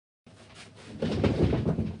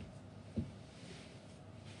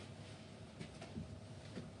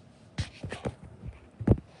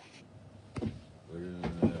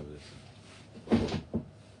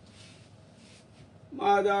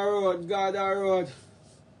Mother road, God road.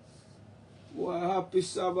 Boy, happy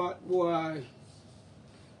Sabbath, boy.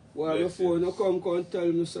 Boy, before you come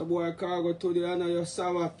tell me, so boy, Khago today and your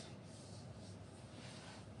Sabbath.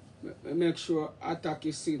 Make sure attack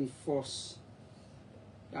is sin first.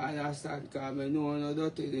 You understand? Because I know no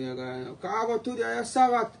dirty there, guy. Khago today your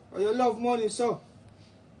Sabbath. You love money, so.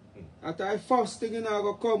 That's the first thing you know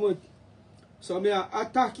go come with. So me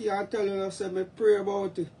attack you and tell you, say me pray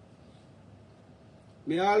about it.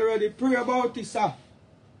 Me already pray about it, sir.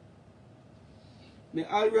 Me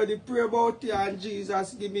already pray about it and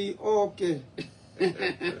Jesus give me okay. You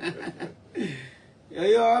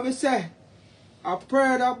know what I say? I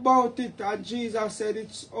prayed about it and Jesus said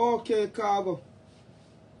it's okay, Khago.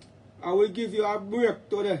 I will give you a break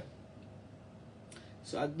today.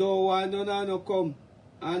 So I don't want none to come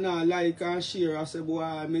and not like and share. I say, boy,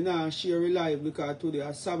 I not share life because today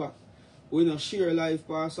is Sabbath. We don't share life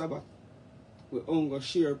for Sabbath. We only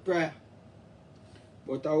share prayer.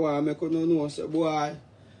 But I want to make you know, say, boy,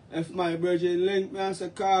 if my brethren link me and say,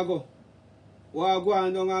 Khago, walk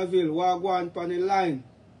on down a ville, walk on the line.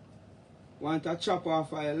 Want to chop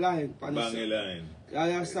off a line. Bang a line. You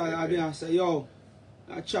understand? I say, yo,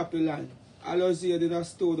 I chop a line. Alozade in the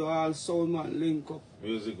studio, all sound man link up.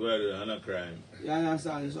 Music radio and a crime. You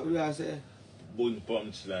understand? So we are say, Boom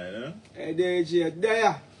punchline, huh? hey DJ,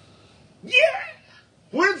 there. Yeah!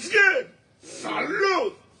 What's good?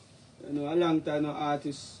 Salute! You know, a long time no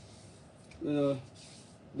artists, you know,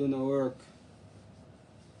 do no work.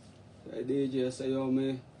 The DJ say, yo,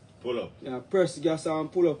 me. Pull up. Yeah, press gas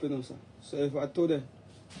and pull up, you know, sir. So if I told them,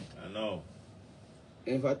 I know.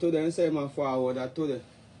 if I told them, say man forward, I told them.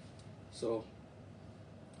 So,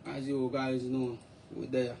 as you guys know, we're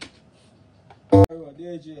there.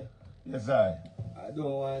 DJ. Yes, I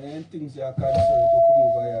don't want any things you concerned to come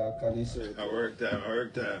over here, concert. I work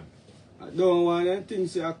time. I don't want any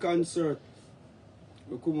things you concerned.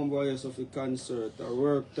 We come over here so for concert or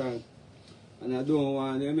work time. And I don't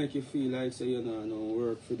want to make you feel like say you know no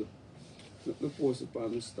work for do. Let me post it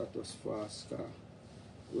on my status fast, car.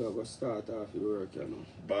 We are going to start off the work, you know.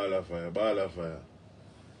 Ball of fire.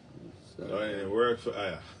 Don't even work for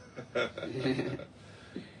fire.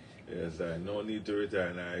 Yes, I no need to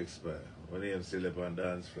retire now expire. When name still up on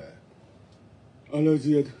dance fly.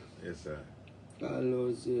 Alozade. Yes, sir.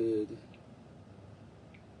 Alozade.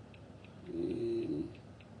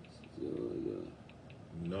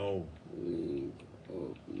 No. Link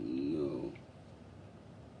up, no.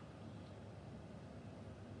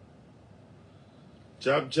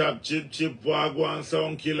 Chop, chip, wagwan,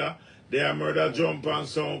 sound killer. They are murder, jump and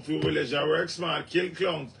sound, few village, I work smart, kill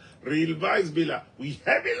clowns, real vice biller. We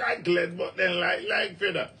heavy like lead, but then like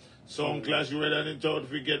feather. Some clash weather in town,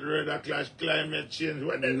 if we get rid of clash climate change.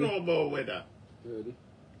 What they know about weather? Ready?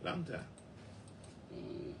 Long time.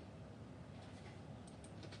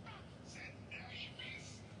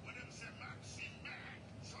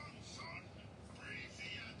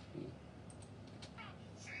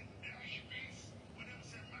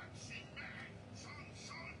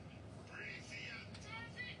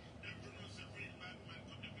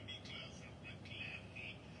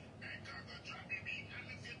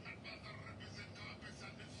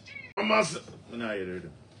 I'm not hear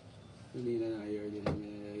them. You need to hear them.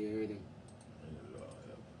 You hear them.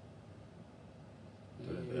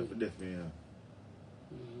 Definitely,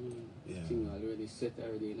 Yeah. Thing already set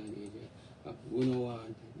already in an age. We don't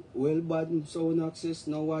want well bad sound access,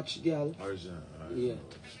 no watch girl. Original. Yeah.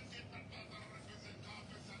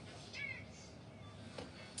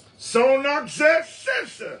 Sound access,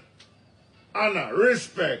 sister. Honor,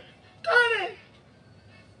 respect. Got it.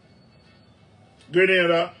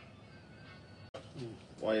 Grenada.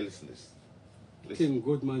 Why you listen to this? Listen.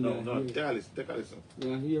 Good man. No, take a listen.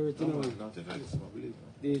 Yeah, hear it. No, take a listen, I believe.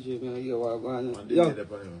 DJ, man, hear what going on. And delay the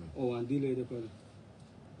panel. Oh, and delay the panel.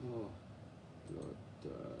 Oh. Lord,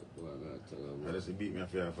 what I gotta tell you. I just beat me a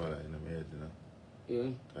fair father in my head, you know.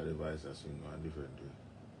 Yeah? Because the voice is swing on different way.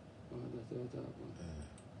 Oh, that's what I'm talking about. Yeah.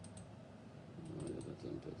 Oh, that's what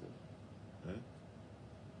I'm talking about. Eh?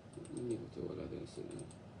 You need to all of them say now.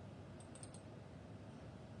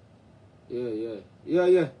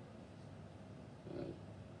 Yeah. Right.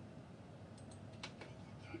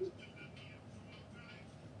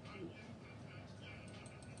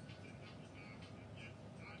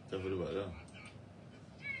 Tell me about that.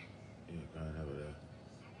 Yeah, can't have it there.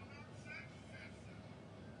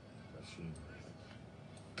 That's true.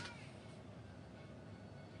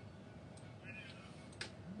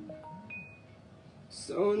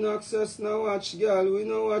 Sound access now watch, girl. We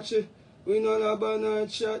no watch it. We no lab on our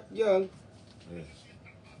chat, girl. Yes.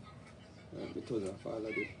 Right, we told her follow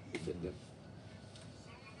the effect them.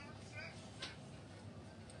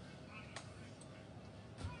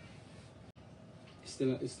 Still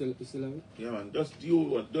have it? Yeah, man. Just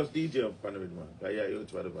DJ up on it, man. Yeah, you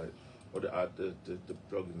try to buy it. Or the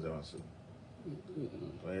plugins are also.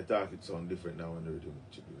 When you talk, it sound different now when the rhythm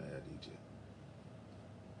chip in your DJ.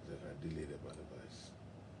 It's like I delay the device.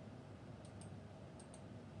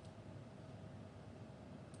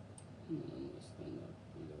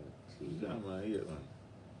 Yeah, man, yeah, man.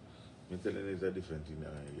 I'm telling you, it's a different thing now,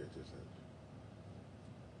 you get yourself.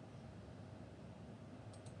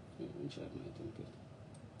 Let me try my template.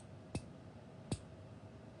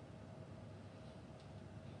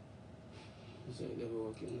 So they were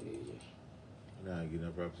working on the DJ. Nah, give no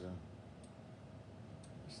props, huh?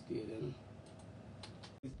 Stay there.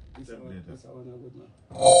 This one a good man.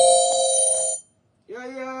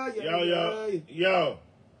 Yo.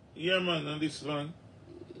 Yeah, man, on this one.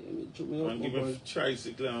 Yeah, me and give me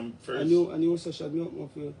tricycle first. I knew Sasha me up my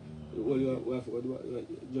feel. Well, you have to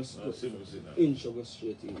just inch go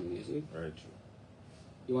straight in, you see? Right, true.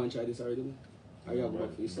 You want to try this already? Man? Are you have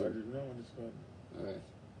work for yourself? No, it's fine. Alright.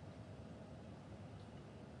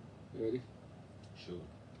 You ready? Sure.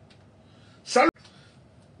 Salut!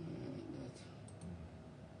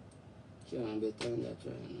 Can't better than that,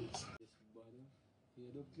 right now. You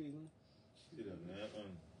look clean, man. See that, man?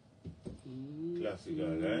 Classic,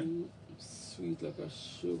 right? Sweet like a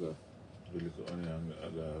sugar. We look at honey and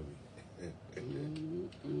agave.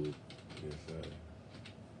 Yes, sir.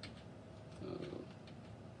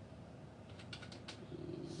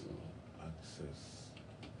 Access.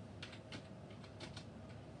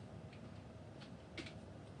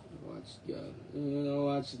 Watch, girl. You know,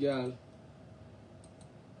 watch, girl.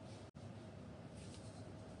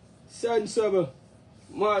 Sensible.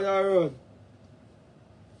 Mother Road.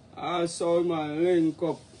 I saw man link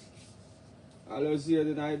up.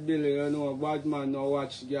 Alozade night Billy, you know, bad man no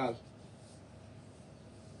watch girl.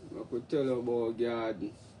 I could tell you about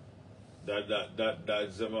garden.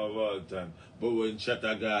 That's some of all time. But when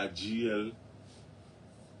Chattaga GL.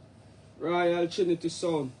 Royal Trinity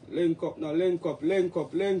Sound. Link up now, link up.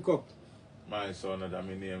 My son, that's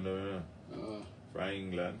my name, no, you know. From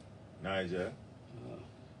England, Niger.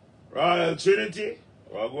 Royal Trinity.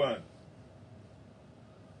 What go on?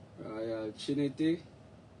 Royal Trinity.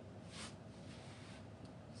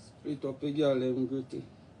 Split up a girl and gritty.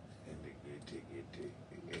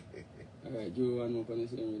 Alright, do one more on the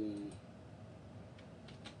same rhythm.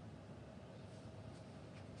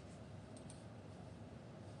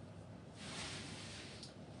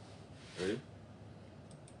 Ready?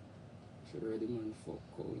 She ready, man. Fuck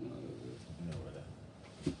cow and all of it. Never that.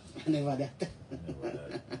 Never that. Never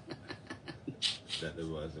that. That never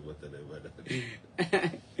was but never that.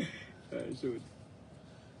 Alright, shoot.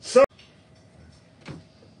 So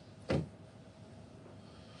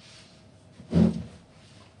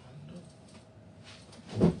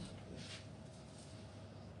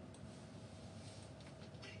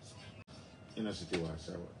in a city watch,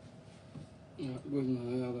 sir. Yeah, good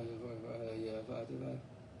man. I got it for 45.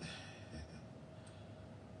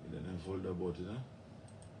 You didn't fold about it, huh?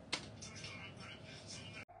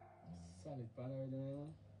 Solid pan already, man.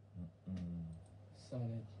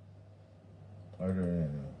 Solid.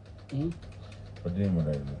 Already. What do you mean,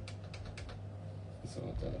 already? It's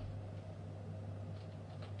all that.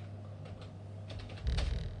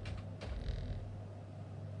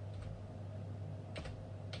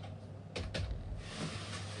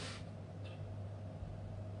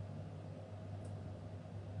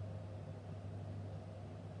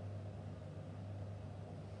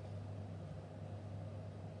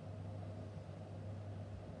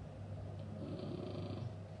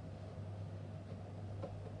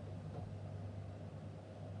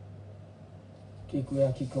 Kick we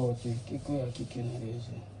a kick out, kick we a kick in the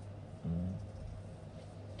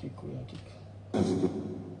Kick we a kick.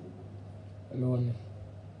 Alone.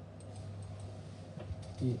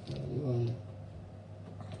 Alone.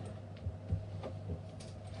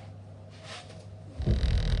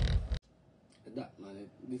 That man,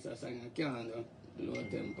 this is a song I can't do. Low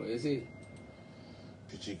tempo, you see?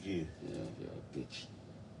 Pitchy key. Yeah, pitch.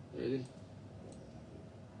 Ready?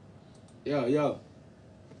 Yo.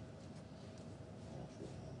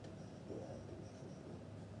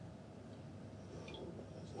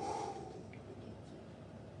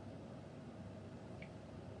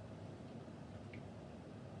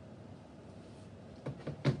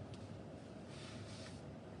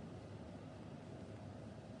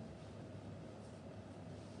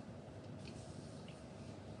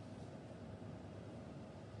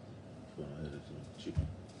 Chicken.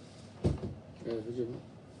 Yeah, for sure.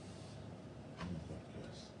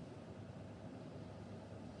 Podcast.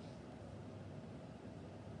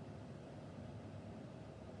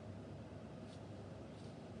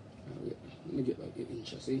 Let me get like the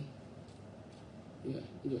inch, see? Yeah,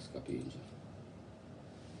 you just copy inch.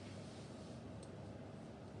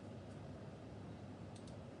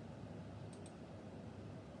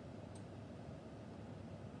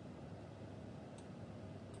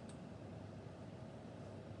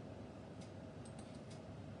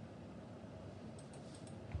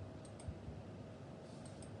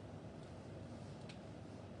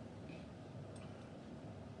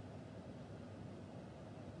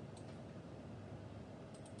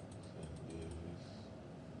 St. Davis.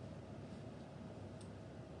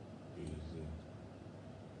 Easy.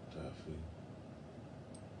 Taffy.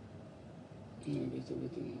 Maybe it's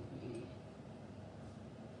everything.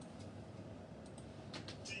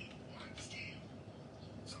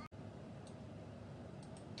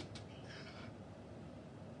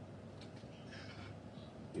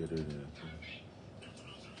 Yeah, they're there.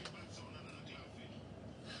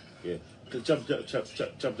 Yeah.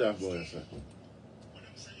 Chop that boy, sir.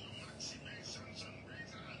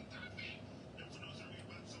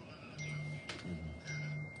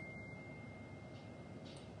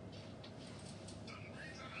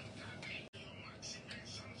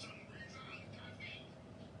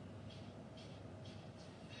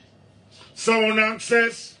 Sound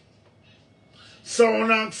access.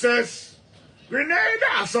 Sound access.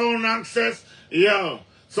 Grenada sound access. Yo.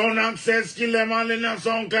 Sound access kill them all in a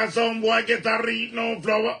sound class. Some boy get a read no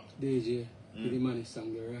flower. DJ, the man is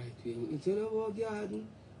song the right way. He tell you about garden,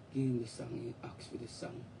 give him the song, he asks for the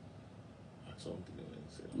song. That's something they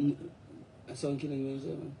say. A song killing you, say,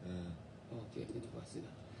 man? Yeah. Okay, I never see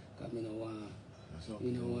that. Because I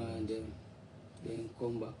don't want them, then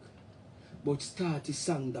come back. But start the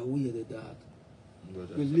song that way the dog.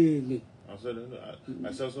 Believe me. I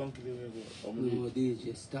saw something No,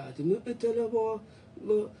 DJ, start it. Let me tell you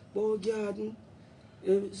about garden,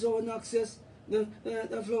 zone access, the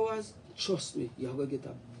flowers. Trust me, you're going to get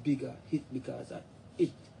a bigger hit because of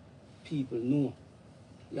it. People know.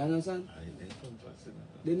 You understand?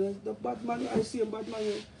 They know the bad man, I see a bad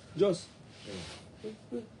man, just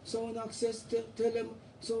zone access, tell them,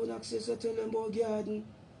 zone access, tell them about garden.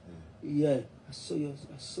 Yeah, I saw you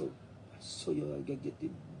get the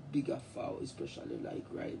bigger foul, especially like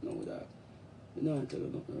right now that you know I tell you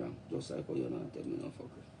nothing wrong. Just like how you not tell me no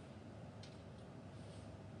fucker.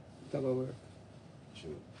 It have a work.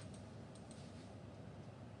 True.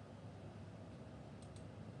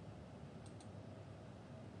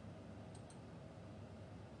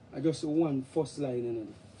 I just one first line, you know,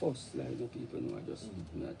 the first line of people know I just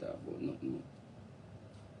not talk about nothing more.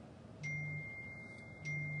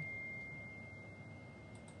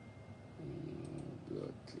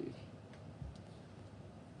 Blood clean.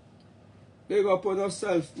 Big up on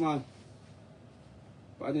yourself, man.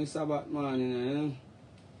 For the Sabbath morning, you know.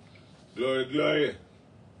 Glory, glory.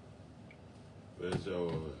 Where's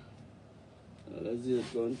your Let's see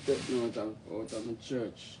it go and take me out of my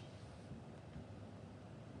church.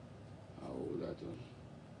 How old that one?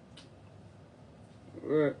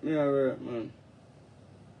 Work, me a work, man.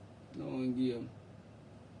 No one game.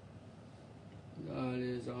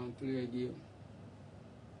 Always on play a game.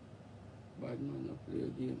 Bad man no play a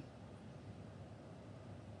game.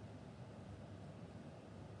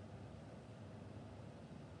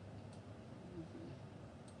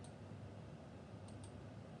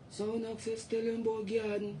 Sound access tell him about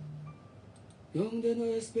garden. Young they no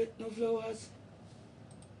respect no flowers.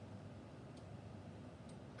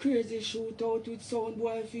 Crazy shootout with sound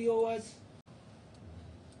boy for hours.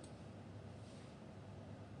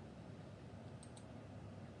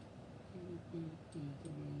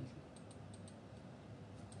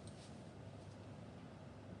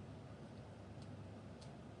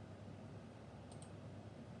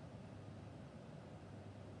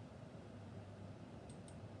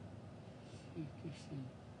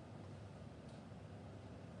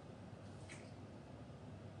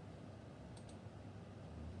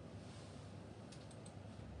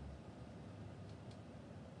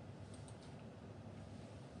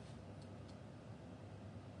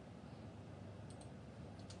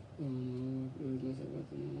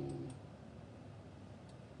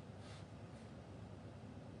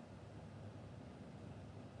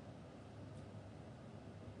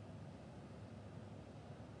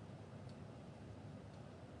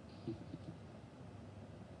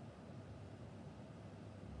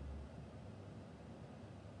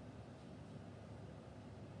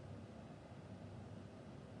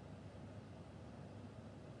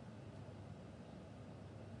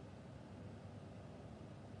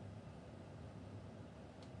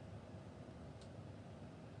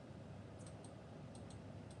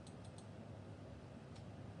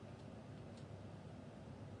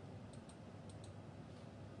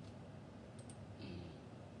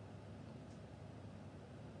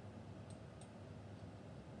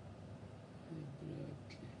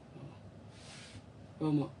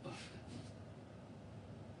 Come up.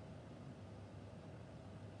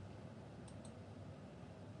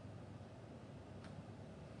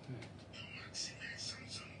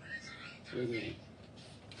 Ready.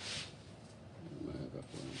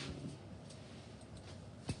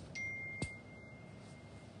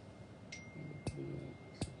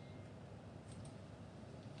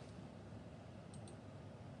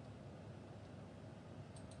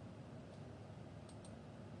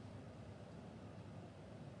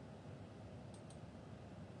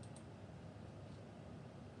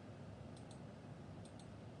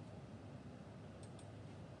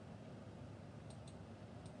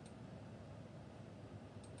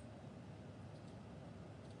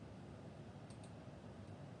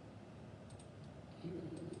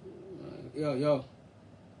 Yo.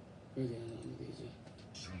 Ready.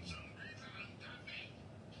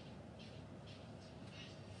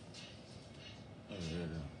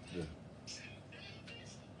 Yeah.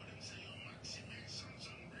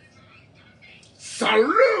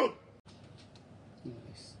 Salute!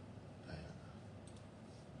 Nice.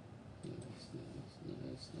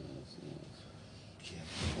 Yeah.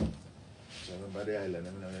 So remember the island, I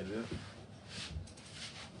mean,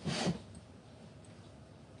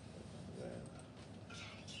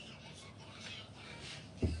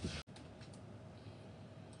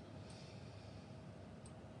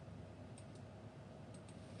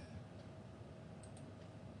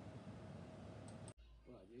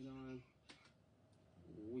 You know, man.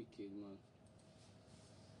 Wicked, man.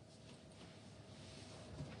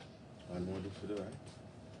 One more do for the right.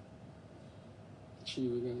 She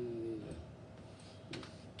we're gonna do that.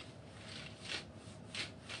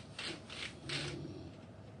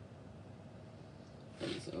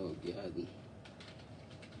 Oh God.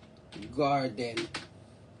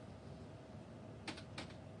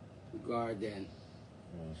 Garden.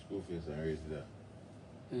 School face and rated R.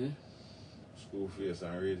 Huh? School face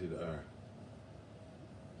and rated R.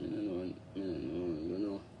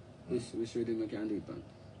 No. Which rhythm I can do it, man?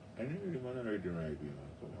 I never really want to read the right way,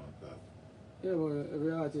 man. Come on, God. Yeah, but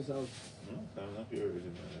every artist have. No, I'm not your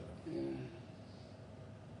reading, man. Yeah.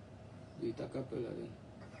 Do it a cappella then.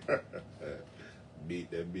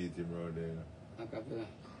 Beat him around there. A cappella.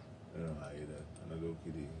 I don't hide that. I'm not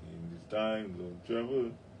kidding. In this time, don't trouble.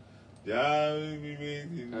 Yeah, we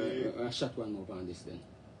made it. I shot one more on this then.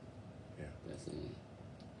 Yeah. That's the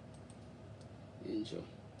intro.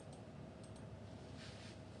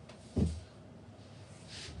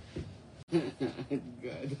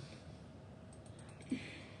 God.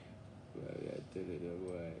 Well, I tell you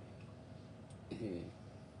boy.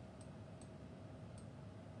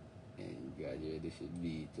 And God, you ready for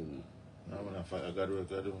beat, you know. No, I'm gonna fight. I got work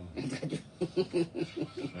to do.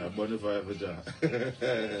 I'm burn the fire for John.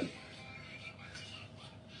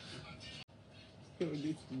 Yo,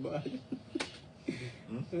 this bad.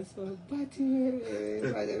 That's so bad here.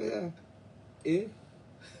 Eh?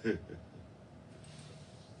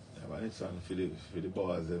 I need something for the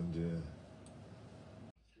bars them doing.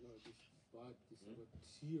 No, this bad. This is what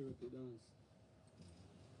tear to dance.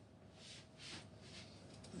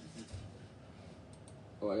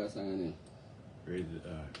 Oh, that's song name. Rated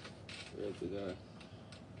R. Rated R.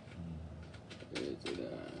 Rated R.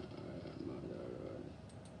 Mother Road.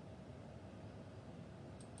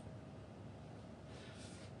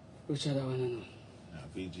 Which other one I know?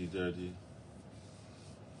 PG-30.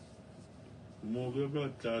 Move your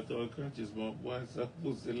blood clot or crutches, man. Why is that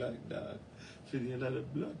pussy like that? Feeling like the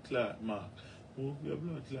blood clot, man. Move your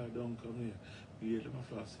blood clot, don't come here. You hear them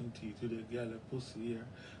flossing teeth with the girl pussy here.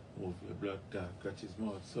 Move your blood clot, catch his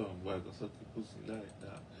mouth, son. Why go suck your pussy like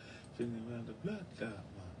that? Feeling like the blood clot,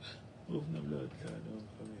 man. Move the blood clot, don't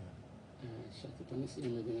come here. Shut it on the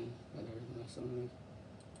same again. I don't know something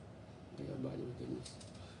like your body wickedness.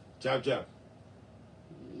 Chop.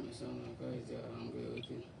 You sound like you're hungry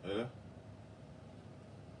with it. Yeah?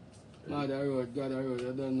 Mother Road, God Road,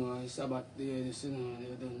 you don't know. Sabbath day, this, you know,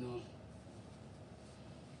 you don't know.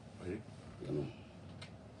 Ready? Yeah, man.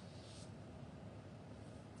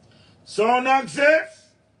 Sound access?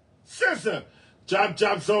 Sister. Chop,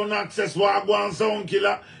 sound access, Wagwan sound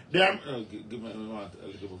killer. Them. Give me a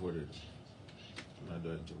little before this. I'm not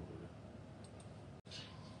doing it before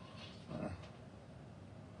this.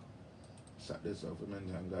 Set this up for men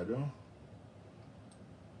and God, no?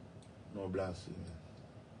 No blasphemy.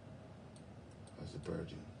 That's the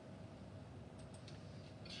purging.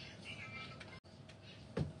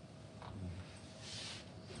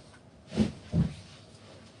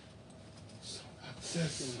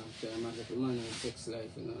 Access. I'm not a man with sex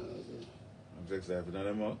life, you know. Sex life, you know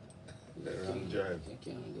them out? They're on drive. You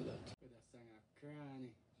can't do that. With a song of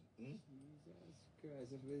cranny. Jesus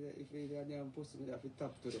Christ, if we had damn pussy, we'd have to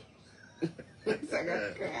tap to them. It's like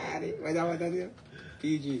a cranny. What that name?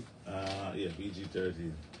 PG. Yeah,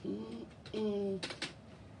 PG-13.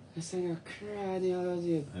 It's like a cranny,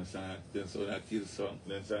 Alozade. Then so that kill son,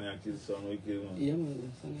 then son that kill son, we kill man. Yeah,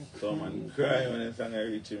 man. It's like a So man cry when then son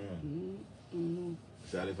reach him, man.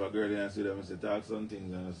 So if a girl didn't see them, I say talk some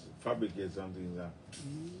things and fabricate some things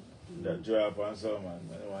that draw up on some man.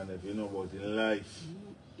 I wonder if you know about in life.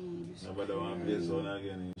 Nobody want to play son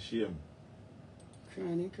again in shame.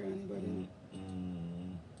 Cranny, buddy.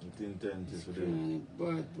 It's intense for them.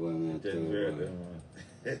 Cranny, bad boy, man. Intense for them,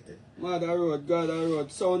 man. Mother road, God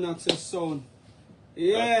road, sound access sound.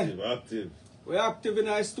 Yeah. Active. We're active in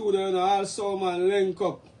our studio, you know, also, man, link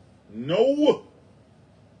up. No!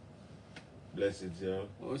 Bless it, yo.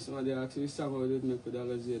 Oh, somebody asked me, song how did make with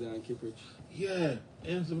Alozade and Keep Rich. Yeah,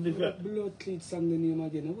 and some different. Blood Cleat sang the name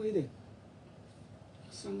again. Where they?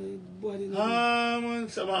 Song the body name. Man,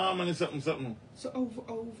 some harmony, something. So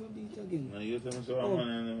over beat again. No, you tell me so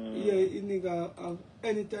harmony. Yeah, it nigga,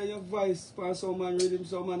 anytime your voice for some man rhythm,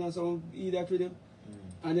 some man has some idiot rhythm,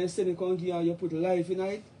 and then send it come here, you put life in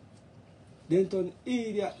it, then turn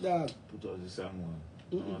idiot dog. Put out the song, man.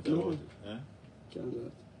 I'm not No. about it. Eh? Can't do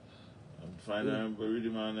that. I'm finding a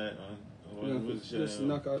rhythm on that, man. Yeah, just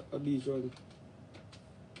knock a beat on it.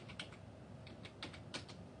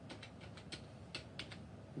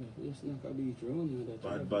 Yeah, just knock a beat round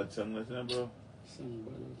that. Bad song, listen, bro. Song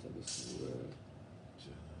bad out of this world.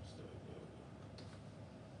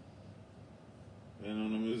 You know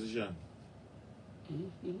the musician?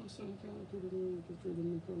 You know, song can't put it in the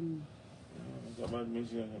rhythm come. It's about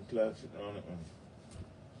musician and classic on it, man.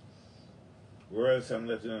 World song,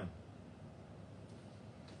 let you know.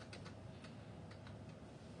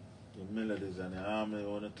 The melodies and the harmony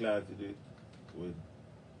on the class you did with.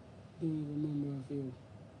 Don't remember a few.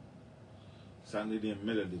 Sang the name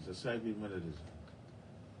melodies, the side beat melodies.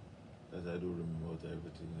 That I do remember about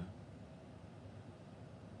everything, huh?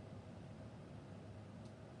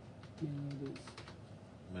 Melodies.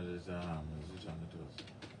 Melodies and harmonies, which one it was?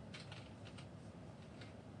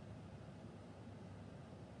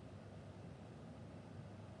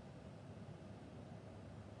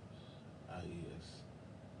 Yes.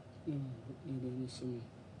 No, you don't listen me.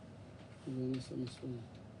 You don't listen me song.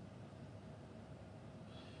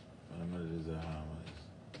 The melodies and harmonies.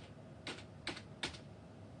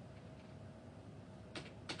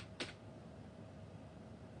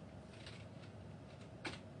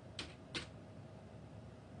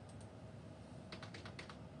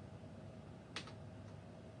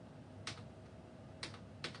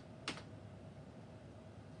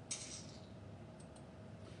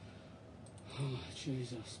 Oh,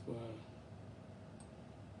 Jesus, boy.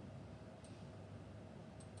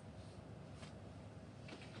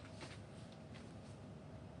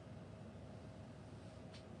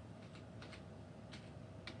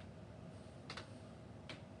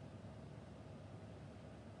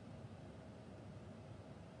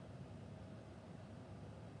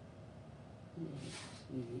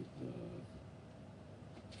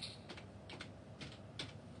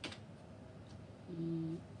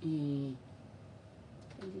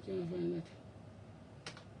 You can't find that.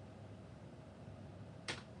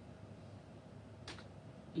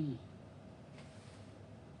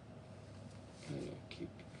 Color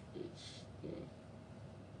kick it's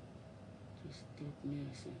just stop me, I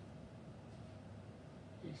say.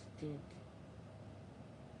 Just stop.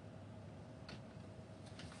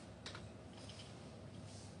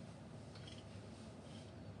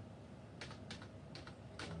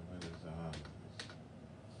 Melodies and harmonies.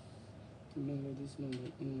 Melodies,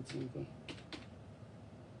 man, anything.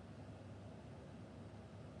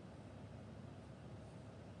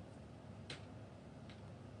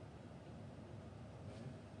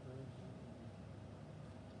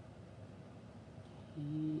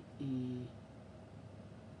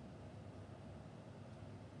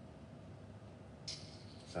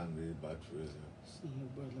 Sang the bad phrase, Sing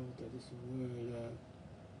a bad out of this world.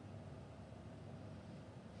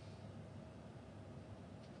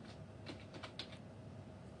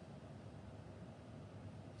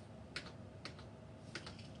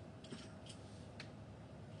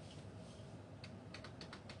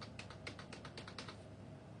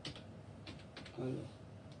 Hello.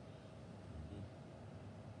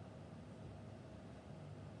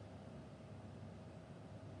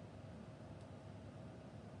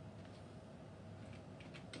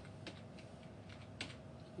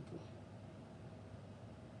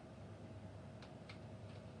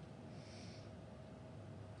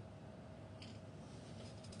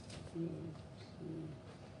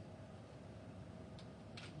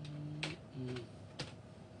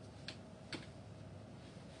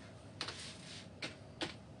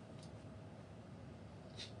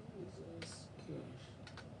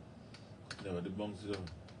 No, the bunks is on.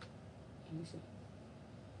 Listen.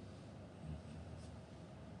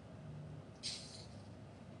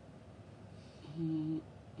 You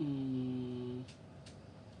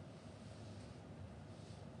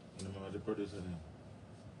remember the producer name?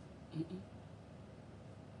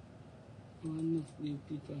 Enough new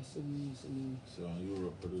people are selling me. So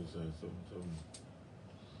Europe producer, some.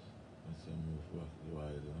 That's a move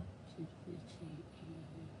wide, you know?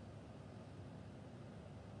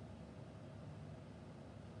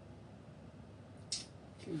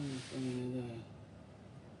 Can't find it.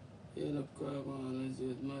 You look Khago and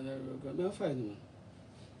Alozade, mother rock. I'll find him.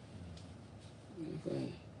 I'll find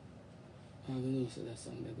it. I don't know, so that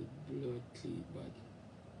song like a blood clean bad.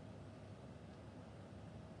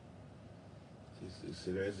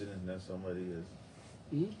 Still resident than somebody else.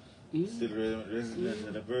 Mm-hmm. Still resident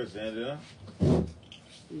than a person, you know?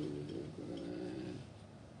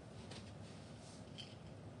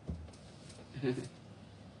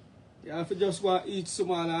 You have to just go and eat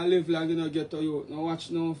small and live long, you know, get to you. No watch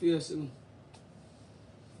no face, you know.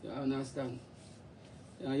 You understand?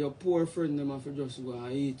 And your poor friend, them have to just go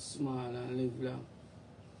and eat small and live long.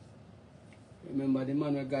 Remember the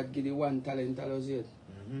man who God give the one talent, Alozade?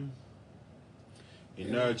 He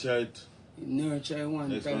nurtured. He nurtured one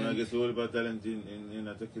Next talent. one I get all about talent in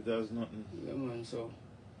a take it as nothing. Yeah, man, so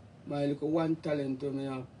my little one talent to me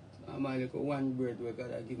up, and my little one bread where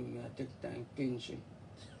God give me, I take time pinch it.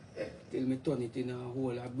 Till me turn it in a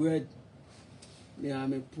whole of bread. Me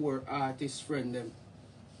and my poor artist friend them.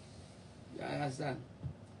 You understand?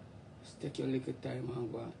 Just take your little time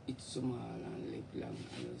and go and eat small and live long.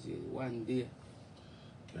 And you see one day.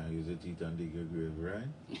 Can't use the teeth and dig your grave, right?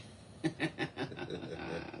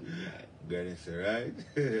 Granny say, right?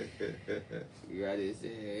 Granny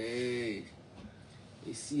say, hey.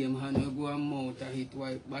 You see him hand will go and mouth and hit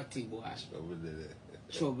white batty boy.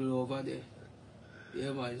 Trouble over there.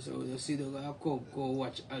 Yeah, man, so you see the guy come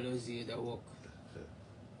watch Alozade work.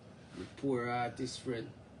 The poor artist friend.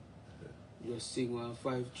 Just sing 1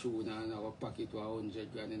 5 tune and our pocket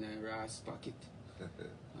 100 grand in a Ras pocket.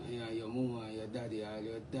 And yeah, your mama, your daddy, all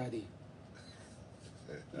your daddy.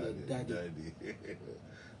 Your daddy.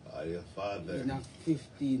 Or your father. In a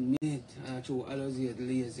 15 minutes, and I show Alozade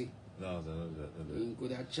lazy. No. You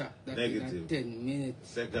could have chat that Negative. in a 10 minutes.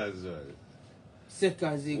 Seconds,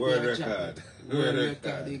 Seconds he Word could have record. chat. Word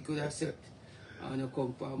record he could have said. And you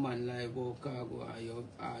come for a man like Khago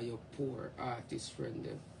and your poor artist friend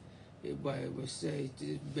them. The Bible says it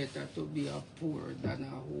is better to be a poor than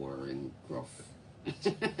a whore in Croft.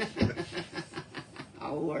 A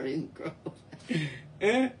whore in Croft.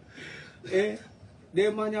 Eh?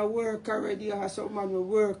 Them man a work already, or some man will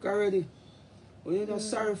work already. When you're not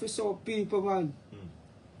sorry for some people, man.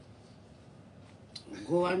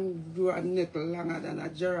 Go and do a neck longer than a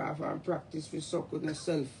giraffe and practice for sucking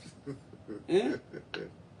yourself. Eh?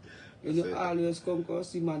 When you always come to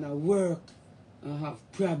see man a work and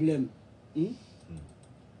have problem.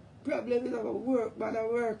 Problem is about work, man a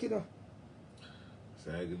work, you know.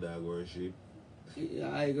 So I got dog or sheep.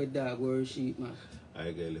 Yeah, I got dog or sheep, man.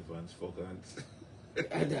 I got elephants, fuck ants.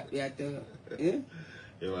 That we tell her. Eh?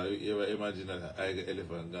 You imagine that I got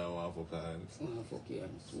elephant going on fuck ants. Fuck your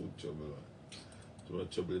ants. Too trouble, man. Too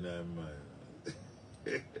much trouble in my mind.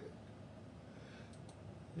 Yes,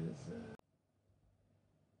 sir.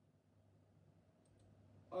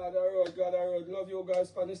 God, I road. Love you guys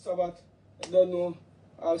for the Sabbath. I don't know.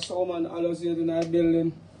 I'll saw man Alozade in our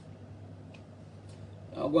building.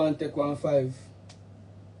 I'll go and take 1 5.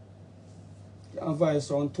 And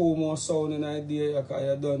voice on 2 more sound in idea because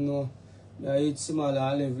you don't know. I eat small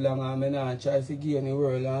and live long and I not try to gain the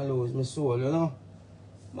world and lose my soul, you know.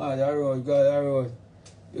 God, I road.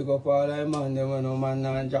 Pick up all the man them when no man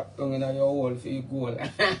not drop down in your hole for your goal.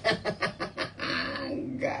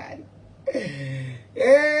 God.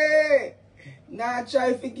 Hey! Not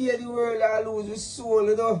try to gain the world and lose my soul,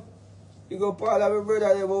 you know. Pick up all of my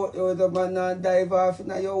brother about the man not dive off in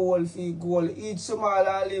your hole for your goal. Eat small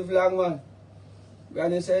and live long, man.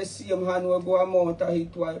 Granny say same hand will go a mouth and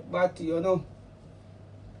hit white batty, you know.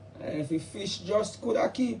 And if the fish just could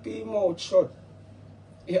have keep his mouth shut.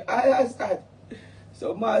 You understand?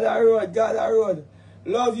 So man a road, God a road.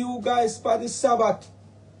 Love you guys for the Sabbath.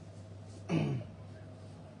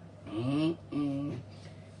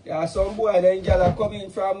 Yeah, some boy then girl come in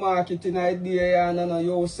from marketing idea and no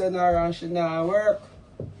you send her and she not work.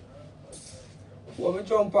 When me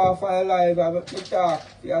jump off my live, I will talk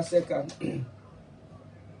for a second.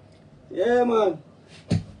 Yeah, man.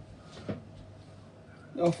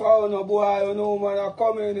 No found no boy, you know, man, I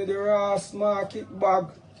come in the Ross market bag.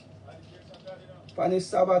 For the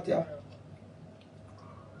Sabbath, yeah.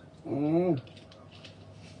 Not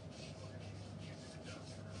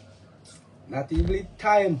even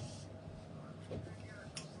time.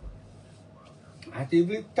 Not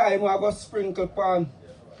even time I go sprinkle pan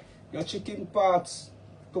your chicken parts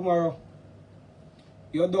tomorrow.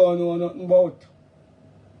 You don't know nothing about.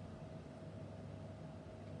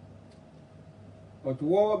 But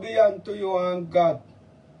woe be unto you and God.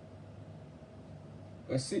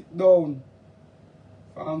 We sit down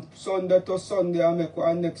from Sunday to Sunday and make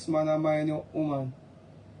one next man and mind your woman.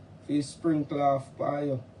 If he sprinkle off by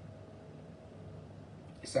you.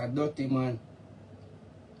 It's a dirty man.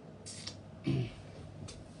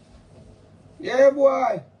 Yeah,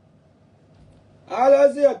 boy.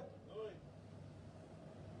 Alozade.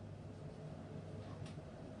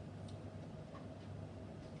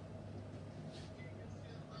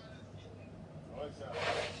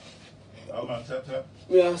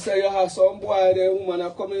 I say you have some boy, the woman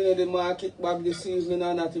are coming in the market back this evening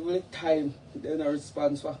and not even time. They no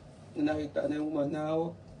response for. You know it and the woman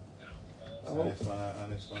now.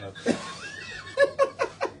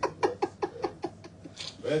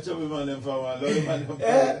 Where to be man them for one? Lord, man them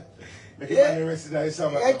for make man rest in the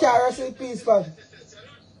summer. You can't rest in peace, man.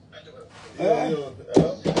 Yo.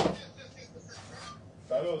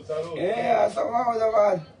 Salud. Yeah, somehow the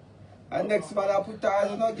man. And next man I put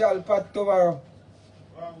her in a girl pot tomorrow.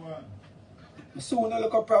 Soon I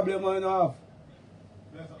look a problem I don't have.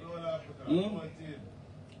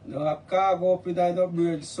 No, I can't go up in the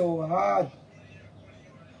brain so hard.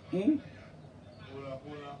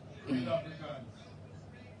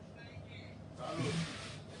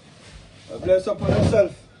 Bless up on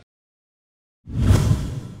yourself.